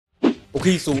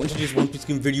Okay, so in today's One Piece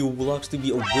game video, we'll actually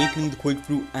be awakening the Quake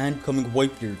Fruit and becoming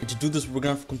Whitebeard. And to do this, we're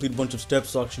gonna have to complete a bunch of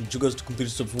steps. So actually, you guys to complete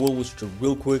the steps well, which are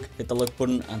real quick. Hit the like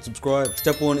button and subscribe.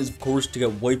 Step 1 is, of course, to get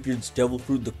Whitebeard's Devil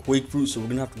Fruit, the Quake Fruit. So we're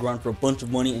gonna have to grind for a bunch of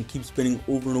money and keep spinning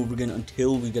over and over again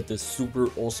until we get this super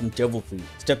awesome Devil Fruit.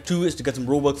 Step 2 is to get some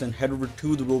Robux and head over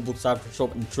to the Roblox After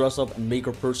Shop and dress up and make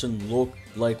our person look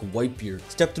like Whitebeard.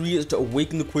 Step 3 is to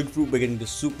awaken the Quake Fruit by getting the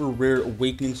super rare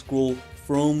Awakening Scroll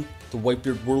from the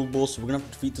Whitebeard world boss. So we're gonna have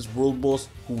to defeat this world boss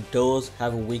who does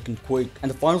have Awakened Quake.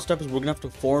 And the final step is we're gonna have to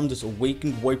farm this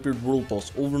Awakened Whitebeard world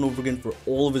boss over and over again for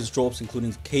all of his drops, including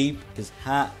his cape, his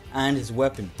hat, and his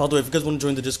weapon. By the way, if you guys want to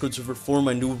join the Discord server for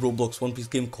my new Roblox One Piece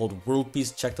game called World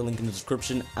Peace, check the link in the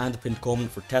description and the pinned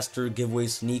comment for tester, giveaways,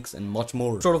 sneaks, and much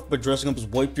more. Start off by dressing up as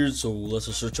Whitebeard, so let's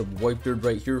just search up Whitebeard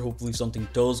right here. Hopefully something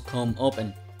does come up,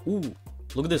 and ooh,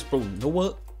 look at this, bro. You know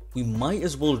what? We might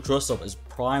as well dress up as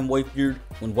Prime Whitebeard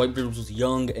when Whitebeard was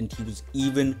young and he was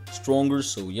even stronger.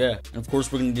 So yeah, and of course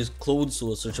we're gonna need his clothes, so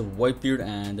let's search up Whitebeard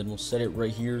and then we'll set it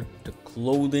right here to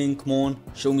clothing. Come on,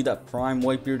 show me that Prime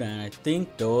Whitebeard, and I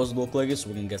think does look like it, so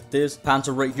we're gonna get this. Pants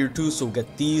are right here too, so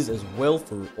get these as well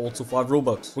for also 5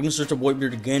 Robux. We're gonna search up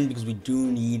Whitebeard again because we do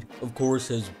need, of course,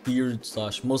 his beard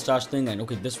slash mustache thing. And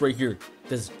okay, this right here,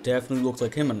 this definitely looks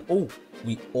like him, and oh,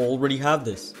 we already have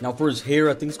this. Now for his hair,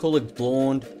 I think it's called like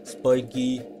blonde,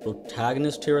 spiky,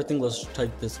 protagonist hair. I think let's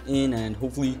type this in and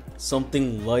hopefully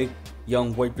something like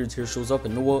young Whitebeard's hair shows up.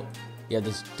 And you know what? Yeah,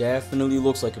 this definitely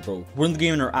looks like it, bro. We're in the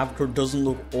game and our avatar doesn't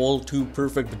look all too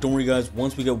perfect, but don't worry guys,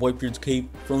 once we get Whitebeard's cape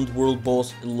from the world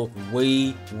boss, it'll look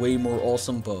way more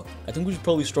awesome. But I think we should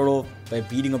probably start off by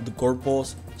beating up the guard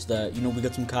boss so that, you know, we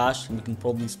get some cash and we can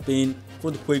probably spin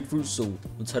for the Quake Fruit. So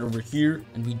let's head over here,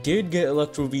 and we did get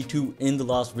Electro V2 in the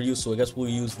last video, so I guess we'll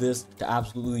use this to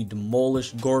absolutely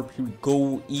demolish Garp. Here we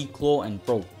go, E-Claw, and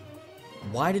bro,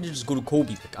 why did it just go to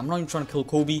Kobe? Like, I'm not even trying to kill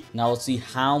Kobe. Now let's see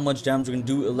how much damage we're gonna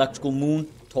do. Electrical Moon,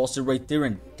 toss it right there,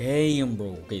 and damn, bro.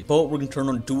 Okay, but we're gonna turn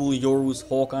on Dual Yoru's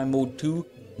Hawkeye mode too.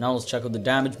 Now let's check out the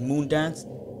damage. Moon Dance,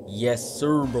 yes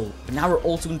sir, bro. But now we're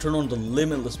also gonna turn on the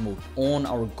Limitless mode on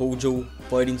our Gojo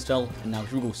fighting style. And now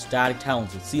here we go, Static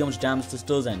Talons. Let's see how much damage this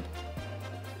does, and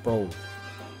bro,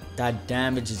 that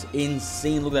damage is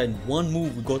insane. Look at that, in one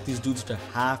move we got these dudes to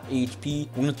half HP.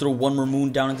 We're gonna throw one more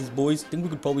moon down at these boys. I think we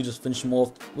could probably just finish them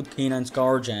off with Canine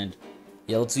Scourge. And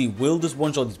yeah, let's see, will this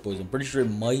one shot these boys? I'm pretty sure it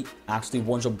might actually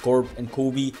one shot Garp and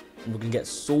Kobe, and we're gonna get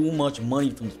so much money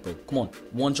from this, bro. Come on,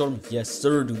 one shot him. Yes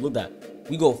sir, dude. Look at that,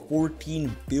 we got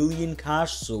 14 billion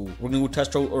cash. So we're gonna go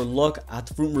test out our luck at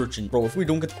the fruit merchant. Bro, if we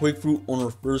don't get the Quake Fruit on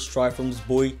our first try from this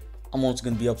boy, I'm also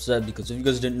going to be upset, because if you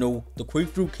guys didn't know, the Quake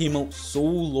Fruit came out so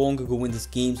long ago in this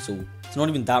game, so it's not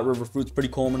even that rare of a fruit. It's pretty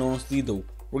common, honestly, though.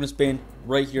 We're going to spin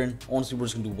right here, and honestly, we're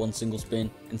just going to do one single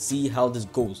spin and see how this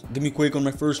goes. Give me Quake on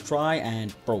my first try,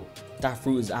 and bro, that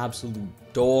fruit is absolute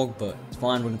dog, but it's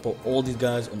fine. We're going to put all these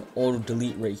guys on auto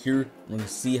delete right here. We're going to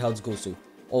see how this goes. So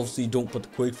obviously, don't put the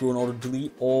Quake Fruit on auto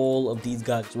delete all of these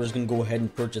guys. So we're just going to go ahead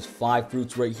and purchase 5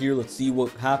 fruits right here. Let's see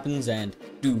what happens, and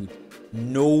dude,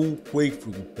 no Quake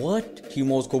Fruit. What? Team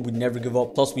Osco would never give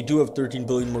up. Plus, we do have 13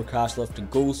 billion more cash left to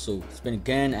go. So spin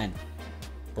again, and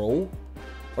bro,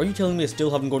 are you telling me I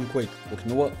still haven't gotten Quake? Okay,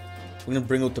 you know what? We're gonna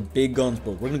bring out the big guns,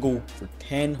 bro. We're gonna go for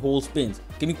 10 whole spins.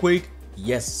 Give me Quake.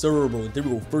 Yes sir, bro. There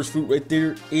we go. First fruit right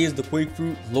there is the Quake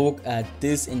Fruit. Look at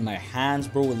this in my hands,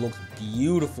 bro. It looks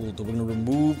beautiful. So we're gonna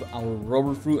remove our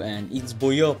rubber fruit and eat this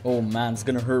boy up. Oh man, it's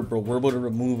gonna hurt, bro. We're about to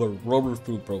remove a rubber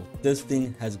fruit, bro. This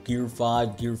thing has gear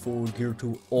 5, gear 4, gear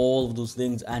 2, all of those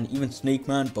things, and even Snake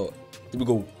Man. But there we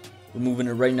go. Removing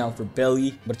it right now for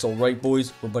belly, but it's alright,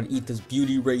 boys. We're about to eat this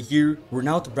beauty right here. We're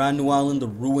now at the brand new island, the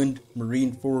ruined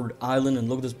marine forward island, and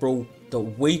look at this, bro. The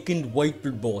Awakened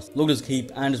Whitebeard boss. Look at his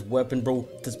cape and his weapon, bro.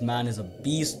 This man is a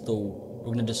beast, though.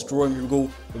 We're gonna destroy him. Here we go.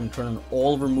 We're gonna turn on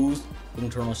all of our moves. We're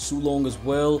gonna turn on Sulong as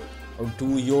well, our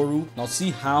Dual Yoru. Now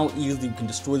see how easily we can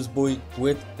destroy this boy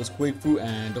with this Quake Fruit.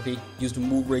 And okay, use the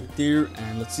move right there,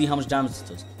 and let's see how much damage it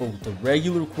does. Bro, the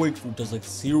regular Quake Fruit does like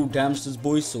 0 damage to this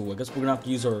boy, so I guess we're gonna have to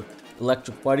use our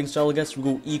electric fighting style. I guess we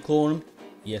go E-Claw on him.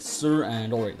 Yes sir,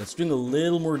 and alright, let's doing a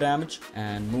little more damage.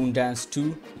 And Moon Dance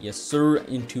too. Yes sir,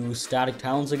 into Static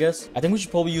Talons, I guess. I think we should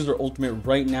probably use our ultimate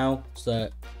right now so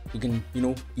that we can, you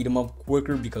know, beat him up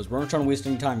quicker, because we're not trying to waste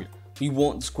any time here. We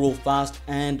want the scroll fast,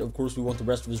 and of course we want the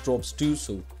rest of his drops too,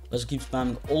 so let's keep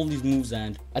spamming all these moves.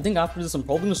 And I think after this I'm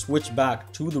probably going to switch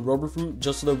back to the rubber fruit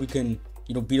just so that we can,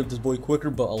 you know, beat up this boy quicker,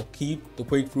 but I'll keep the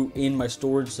Quake Fruit in my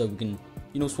storage so that we can,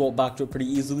 you know, swap back to it pretty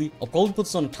easily. I'll probably put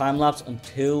this on a time lapse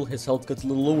until his health gets a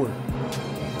little lower.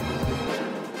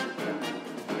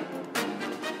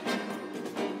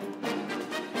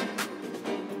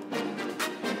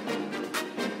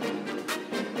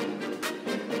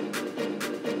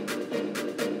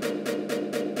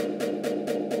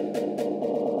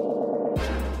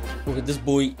 Okay, this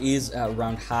boy is at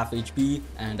around half HP,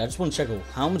 and I just want to check out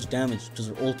how much damage does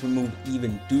her ultimate move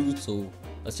even do. So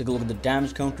let's take a look at the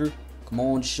damage counter. Come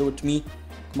on, show it to me.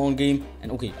 Come on, game.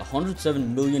 And okay,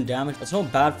 107 million damage. That's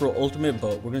not bad for ultimate,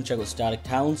 but we're gonna check out static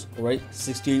talons. Alright,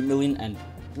 68 million, and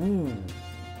ooh,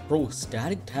 bro,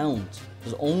 static talons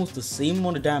does almost the same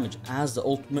amount of damage as the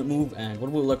ultimate move. And what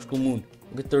about electrical moon?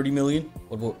 We'll get 30 million.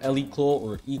 What about elite claw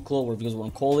or e-claw, whatever you guys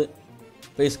want to call it?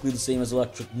 Basically the same as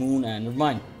electric moon. And never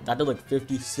mind, that did like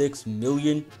 56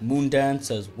 million. Moon dance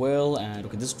as well. And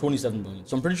okay, this is 27 million.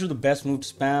 So I'm pretty sure the best move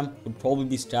to spam would probably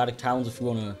be static talons if you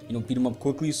want to, you know, beat them up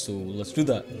quickly. So let's do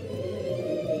that.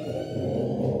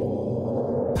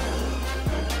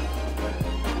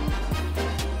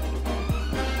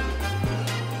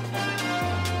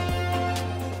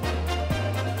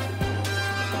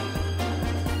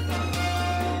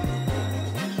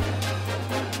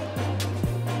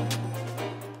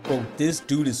 Bro, this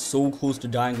dude is so close to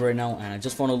dying right now, and I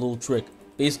just found a little trick.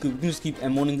 Basically, we can just keep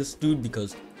M1ing this dude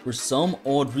because for some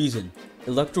odd reason,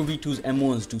 Electro V2's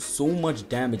M1s do so much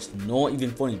damage, not even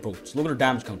funny, bro. Just look at our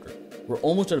damage counter. We're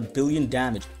almost at 1 billion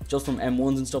damage just from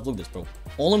M1s and stuff. Look at this, bro.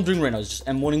 All I'm doing right now is just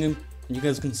M1ing him, and you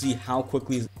guys can see how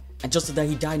quickly, and just like that,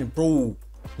 he died, and bro,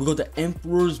 we got the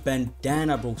Emperor's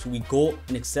bandana, bro. So we got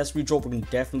an accessory drop. We're gonna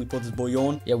definitely put this boy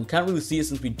on. Yeah, we can't really see it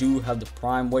since we do have the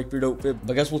prime Whitebeard outfit,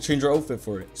 but I guess we'll change our outfit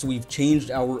for it. So we've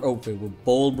changed our outfit. We're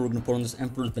bald, but we're gonna put on this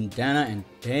Emperor's bandana, and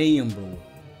damn, bro,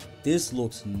 this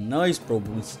looks nice, bro,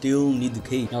 but we still need the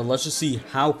cape. Now let's just see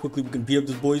how quickly we can beat up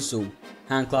this boy. So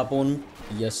hand clap on him,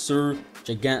 yes sir,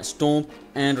 gigantic stomp,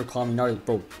 and our Kaminari,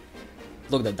 bro.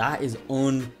 Look at that, that is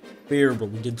unfair, bro.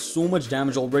 We did so much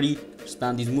damage already.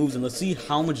 Spam these moves and let's see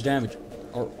how much damage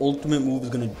our ultimate move is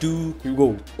gonna do. Here we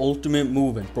go, ultimate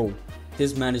move, and bro,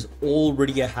 this man is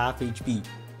already at half HP.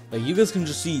 Like, you guys can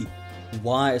just see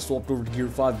why I swapped over to gear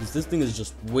 5, because this thing is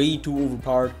just way too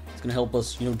overpowered. It's gonna help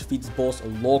us, you know, defeat this boss a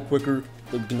lot quicker.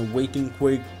 We can awaken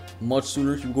Quake much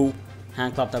sooner. Here we go,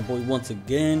 hand clap that boy once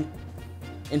again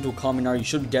into a Kaminari. You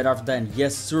should be dead after that, and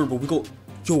yes sir, but we go,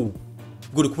 yo,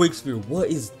 go to Quake Sphere. What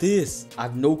is this? I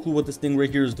have no clue what this thing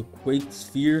right here is. The Quake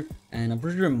Sphere, and I'm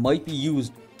pretty sure it might be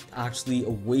used to actually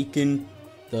awaken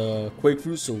the Quake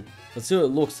Fruit. So let's see how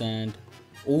it looks. And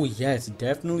oh yeah, it's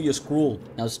definitely a scroll.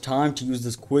 Now it's time to use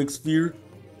this Quake Sphere.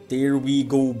 There we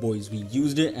go, boys. We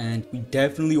used it and we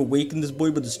definitely awakened this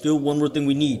boy, but there's still one more thing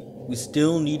we need. We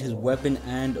still need his weapon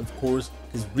and of course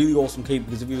his really awesome cape,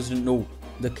 because if you guys didn't know,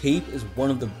 the cape is one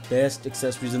of the best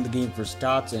accessories in the game for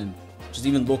stats and just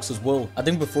even looks as well. I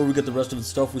think before we get the rest of the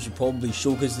stuff, we should probably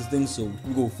showcase this thing. So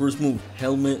we go first move,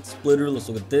 helmet splitter. Let's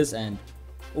look at this, and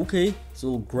okay,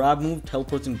 so grab move,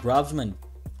 teleports and grabs him, and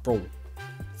bro,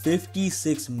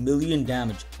 56 million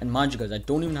damage. And mind you guys, I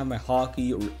don't even have my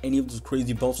hockey or any of those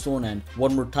crazy buffs on. And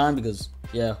one more time, because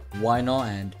yeah, why not?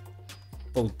 And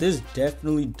bro, this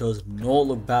definitely does not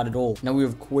look bad at all. Now we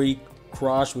have Quake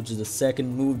Crash, which is the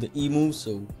second move, the E move.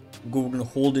 So we're gonna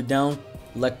hold it down,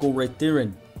 let go right there,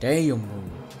 and damn, bro,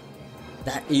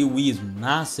 that AoE is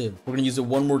massive. We're gonna use it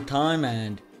one more time,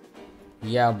 and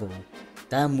yeah, bro,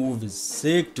 that move is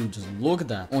sick, dude. Just look at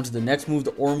that. On to the next move,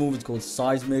 the aura move. It's called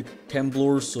Seismic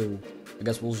Temblor. So I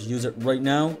guess we'll just use it right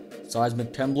now.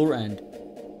 Seismic Temblor, and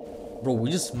bro,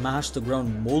 we just smashed the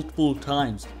ground multiple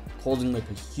times, causing like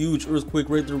a huge earthquake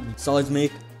right there with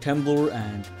Seismic Temblor.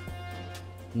 And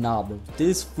nah, bro,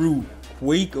 this fruit,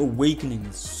 Quake Awakening,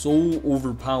 is so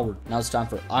overpowered. Now it's time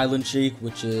for Island Shake,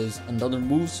 which is another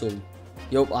move. So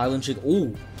yup, Island Shake.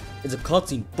 Oh, it's a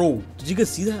cutscene, bro. Did you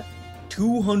guys see that?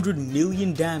 200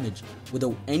 million damage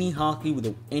without any hockey,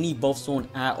 without any buffs on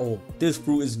at all. This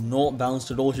fruit is not balanced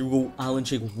at all. Here we go, Island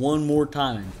Shake one more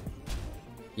time.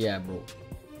 Yeah, bro,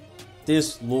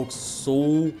 this looks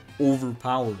so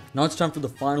overpowered. Now it's time for the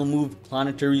final move,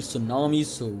 Planetary Tsunami.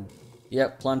 So yeah,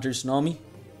 Planetary Tsunami.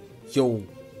 Yo,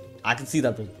 I can see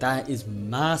that, bro. That is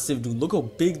massive, dude. Look how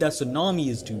big that tsunami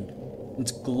is, dude.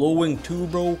 It's glowing too,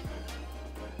 bro.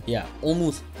 Yeah,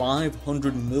 almost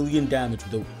 500 million damage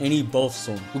without any buffs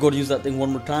on. We gotta use that thing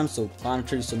one more time. So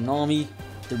Planetary Tsunami,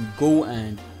 there we go.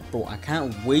 And bro, I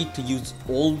can't wait to use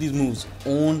all of these moves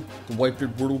on the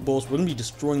Whitebeard World Boss. We're gonna be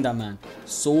destroying that man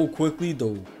so quickly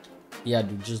though. Yeah,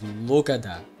 dude, just look at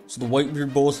that. So the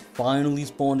Whitebeard boss finally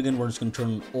spawned again. We're just gonna turn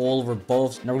on all of our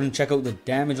buffs. Now we're gonna check out the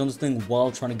damage on this thing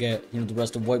while trying to get, you know, the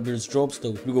rest of Whitebeard's drops.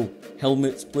 So here we go,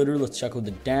 helmet splitter. Let's check out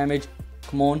the damage.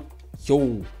 Come on,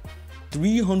 yo,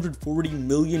 340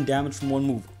 million damage from one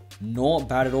move. Not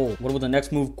bad at all. What about the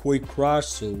next move, Quake Crash?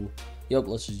 So yep,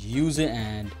 let's just use it,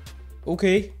 and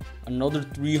okay, another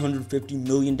 350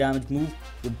 million damage move.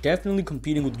 We're definitely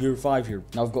competing with Gear 5 here.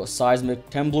 Now I've got Seismic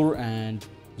Temblor, and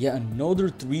Yeah, another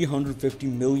 350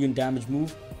 million damage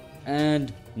move.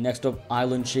 And next up,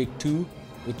 Island Shake 2,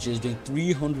 which is doing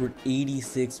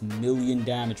 386 million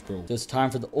damage, bro. So it's time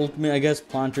for the ultimate, I guess,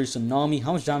 Planetary Tsunami.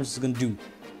 How much damage is it gonna do?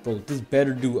 Bro, this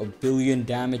better do a billion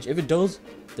damage. If it does,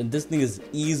 then this thing is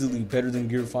easily better than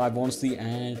Gear 5, honestly.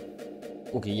 And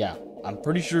okay, yeah, I'm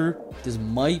pretty sure this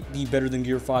might be better than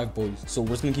Gear 5, boys. So we're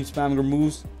just gonna keep spamming our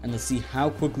moves, and let's see how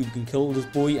quickly we can kill this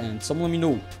boy. And someone let me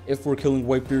know if we're killing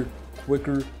Whitebeard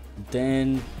quicker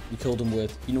than we killed him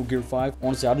with, Gear 5.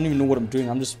 Honestly, I don't even know what I'm doing.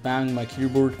 I'm just spamming my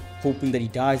keyboard, hoping that he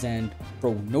dies. And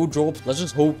bro, no drops. Let's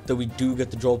just hope that we do get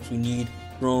the drops we need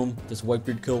from this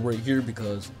Whitebeard kill right here,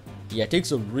 because yeah, it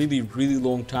takes a really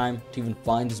long time to even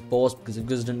find this boss, because if you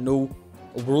guys didn't know,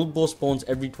 a world boss spawns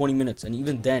every 20 minutes, and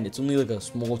even then it's only like a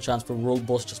small chance for a world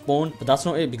boss to spawn. But that's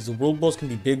not it, because the world boss can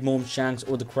be Big Mom, Shanks,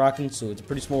 or the Kraken, so it's a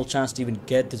pretty small chance to even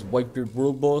get this Whitebeard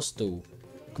world boss. So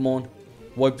come on,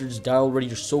 Whitebeard, just die already.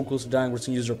 You're so close to dying. We're just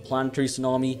gonna use our Planetary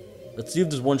Tsunami. Let's see if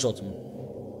this one-shots him.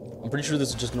 I'm pretty sure this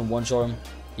is just gonna one-shot him.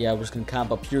 Yeah, we're just gonna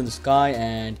camp up here in the sky,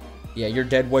 and yeah, you're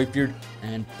dead, Whitebeard.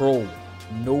 And bro,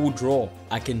 no draw.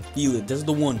 I can feel it. This is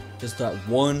the one. This is that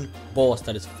one boss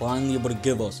that is finally able to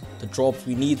give us the drops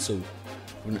we need. So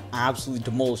we're gonna absolutely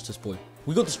demolish this boy.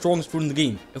 We got the strongest fruit in the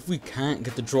game. If we can't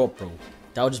get the drop, bro,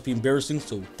 that would just be embarrassing.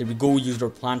 So there we go. We used our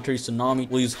Planetary Tsunami.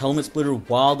 We'll use Helmet Splitter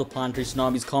while the Planetary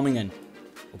Tsunami is coming. And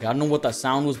okay, I don't know what that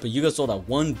sound was, but you guys saw that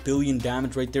 1 billion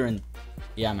damage right there. And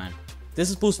yeah, man, this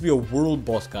is supposed to be a world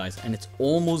boss, guys, and it's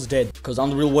almost dead, because I'm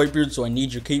the real Whitebeard, so I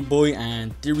need your cape, boy.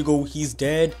 And there we go, he's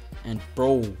dead. And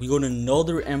bro, we got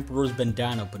another Emperor's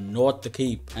bandana, but not the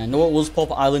cape. And you know what, we'll just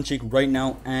pop Island Shake right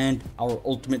now and our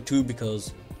ultimate too,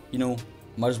 because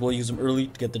might as well use them early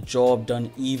to get the job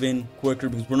done even quicker,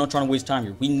 because we're not trying to waste time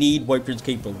here. We need Whitebeard's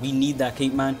cape, bro. We need that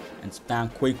cape, man. And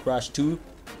spam Quake Crash too.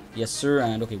 Yes sir.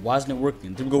 And okay, why isn't it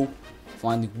working? There we go,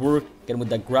 finally work. Get him with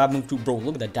that grab move too, bro.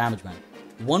 Look at that damage, man.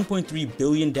 1.3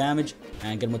 billion damage.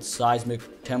 And get him with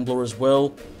Seismic Temblor as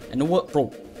well. And you know what,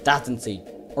 bro, that's insane.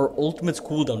 Our ultimate's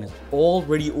cooldown is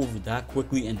already over that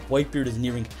quickly, and Whitebeard is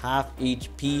nearing half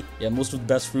HP. Yeah, most of the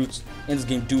best fruits in this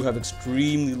game do have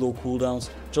extremely low cooldowns,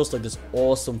 just like this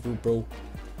awesome fruit, bro.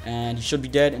 And he should be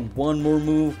dead in one more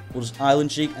move. We'll just Island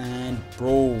Shake, and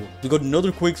bro, we got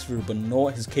another Quake Fruit, but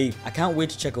not his cape. I can't wait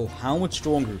to check out how much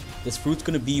stronger this fruit's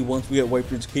gonna be once we get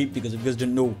Whitebeard's cape, because if you guys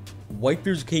didn't know,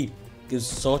 Whitebeard's cape gives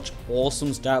such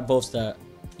awesome stat buffs that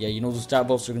yeah, those stat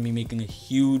buffs are going to be making a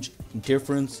huge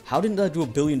difference. How didn't that do a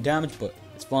billion damage? But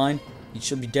it's fine. He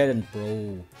should be dead. And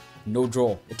bro, no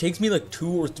draw. It takes me like 2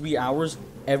 or 3 hours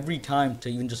every time to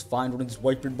even just find one of these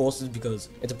Whitebeard bosses, because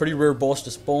it's a pretty rare boss to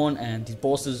spawn, and these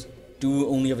bosses do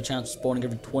only have a chance of spawning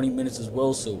every 20 minutes as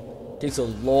well. So it takes a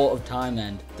lot of time,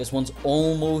 and this one's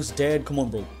almost dead. Come on,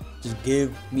 bro. Just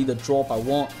give me the drop I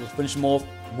want. Let's finish him off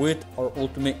with our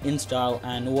ultimate in style.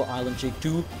 And no Island Shake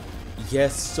 2.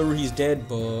 Yes sir, he's dead,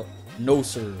 but no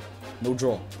sir, no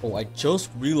draw. Oh, I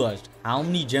just realized how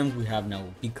many gems we have now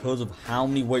because of how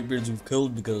many Whitebeards we've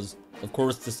killed, because of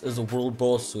course this is a world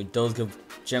boss, so it does give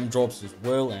gem drops as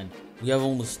well, and we have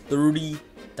almost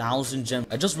 30,000 gems.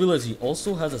 I just realized he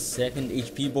also has a second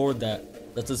HP board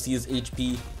that lets us see his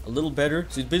HP a little better,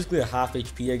 so he's basically a half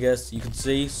HP, I guess you could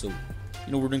say. So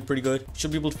we're doing pretty good.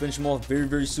 Should be able to finish him off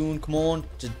very soon. Come on,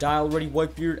 just die already,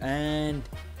 Whitebeard. And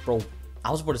bro, I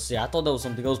was about to say, I thought that was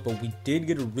something else, but we did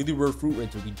get a really rare fruit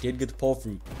right there. We did get the paw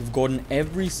fruit. We've gotten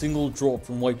every single drop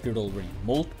from Whitebeard already.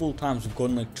 Multiple times. We've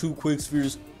gotten like 2 Quake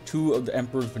Spheres, 2 of the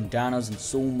Emperor's bandanas, and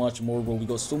so much more, bro. We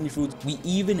got so many fruits. We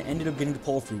even ended up getting the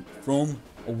paw fruit from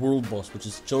a world boss, which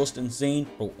is just insane.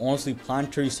 Bro, honestly,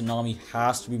 Planetary Tsunami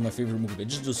has to be my favorite move. It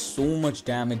just does so much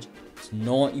damage. It's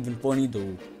not even funny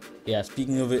though. Yeah,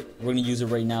 speaking of it, we're gonna use it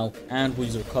right now, and we'll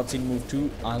use our cutscene move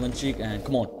too, Island Shake. And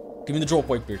come on, give me the drop,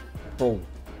 Whitebeard. Bro,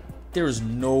 there is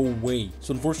no way.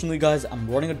 So unfortunately, guys, I'm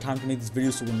running out of time to make this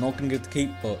video, so we're not gonna get the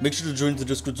cape. But make sure to join the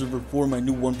Discord server for my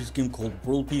new One Piece game called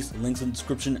World Piece. Links in the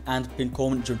description and pinned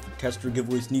comment. Join for tester,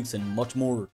 giveaway, sneaks, and much more.